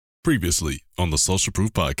Previously on the Social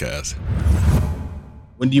Proof Podcast.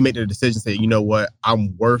 When do you make the decision to say, you know what,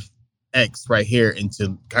 I'm worth X right here, and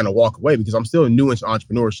to kind of walk away? Because I'm still new into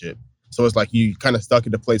entrepreneurship. So it's like you kind of stuck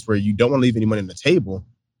at a place where you don't want to leave any money on the table.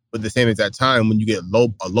 But at the same exact time, when you get a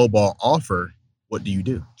low ball offer, what do you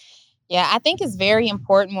do? Yeah, I think it's very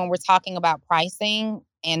important when we're talking about pricing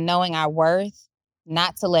and knowing our worth,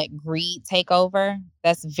 not to let greed take over.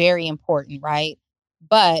 That's very important, right?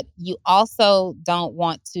 But you also don't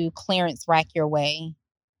want to clearance rack your way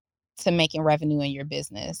to making revenue in your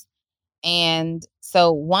business. And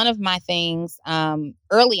so one of my things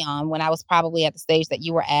early on, when I was probably at the stage that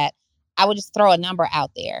you were at, I would just throw a number out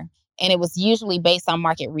there. And it was usually based on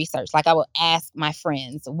market research. Like I would ask my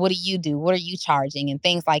friends, what do you do? What are you charging? And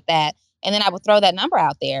things like that. And then I would throw that number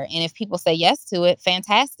out there. And if people say yes to it,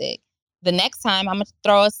 fantastic. The next time I'm going to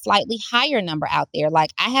throw a slightly higher number out there. Like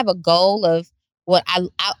I have a goal of what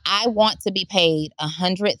I want to be paid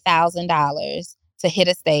 $100,000 to hit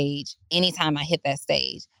a stage anytime I hit that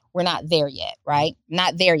stage. We're not there yet, right?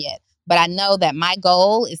 Not there yet. But I know that my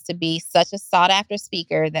goal is to be such a sought after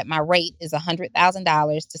speaker that my rate is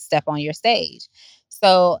 $100,000 to step on your stage.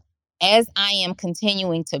 So as I am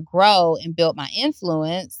continuing to grow and build my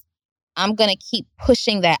influence, I'm going to keep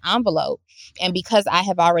pushing that envelope. And because I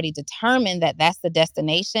have already determined that that's the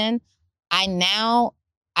destination, I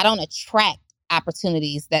don't attract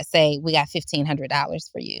opportunities that say, we got $1,500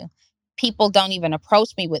 for you. People don't even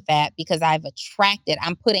approach me with that because I'm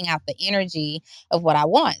putting out the energy of what I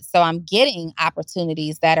want. So I'm getting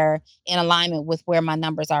opportunities that are in alignment with where my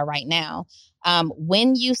numbers are right now.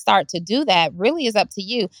 When you start to do that, really is up to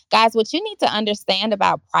you. Guys, what you need to understand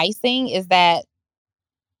about pricing is that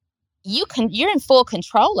you're in full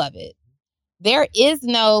control of it. There is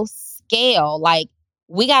no scale. Like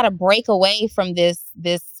we got to break away from this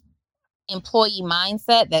employee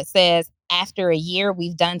mindset that says after a year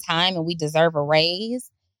we've done time and we deserve a raise.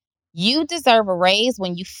 You deserve a raise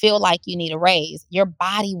when you feel like you need a raise. Your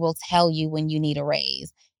body will tell you when you need a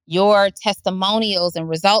raise. Your testimonials and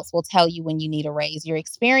results will tell you when you need a raise. Your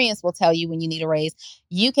experience will tell you when you need a raise.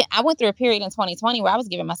 I went through a period in 2020 where I was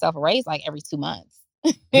giving myself a raise like every 2 months.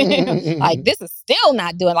 Like this is still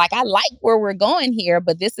not doing, like I like where we're going here,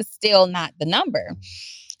 but this is still not the number.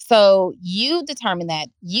 So you determine that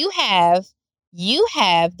you have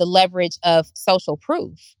the leverage of social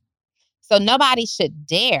proof. So nobody should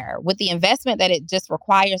dare, with the investment that it just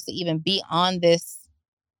requires to even be on this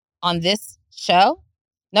show,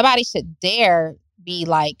 nobody should dare be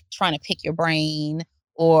like trying to pick your brain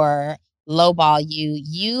or lowball you.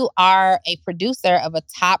 You are a producer of a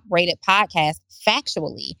top-rated podcast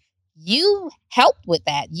factually. You helped with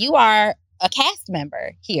that. You are a cast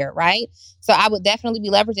member here, right? So I would definitely be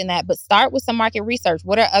leveraging that, but start with some market research.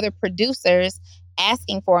 What are other producers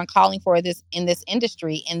asking for and calling for this in this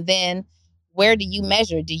industry? And then where do you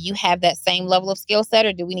measure? Do you have that same level of skill set,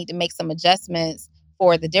 or do we need to make some adjustments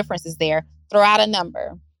for the differences there? Throw out a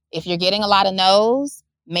number. If you're getting a lot of no's,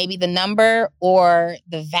 maybe the number or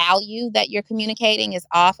the value that you're communicating is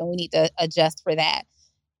off and we need to adjust for that.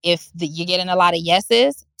 If you're getting a lot of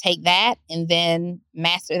yeses, take that and then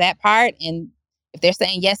master that part. And if they're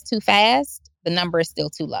saying yes too fast, the number is still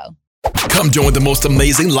too low. Come join the most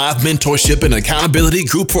amazing live mentorship and accountability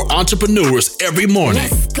group for entrepreneurs every morning.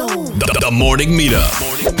 Let's go. The Morning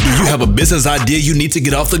Meetup. Do you have a business idea you need to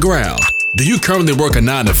get off the ground? Do you currently work a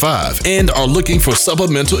 9-to-5 and are looking for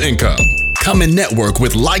supplemental income? Come and network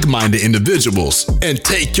with like-minded individuals and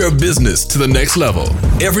take your business to the next level.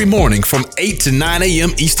 Every morning from 8 to 9 a.m.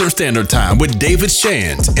 Eastern Standard Time with David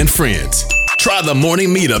Shands and friends. Try the Morning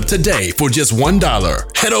Meetup today for just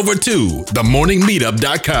 $1. Head over to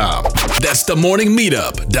themorningmeetup.com. That's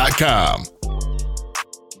themorningmeetup.com.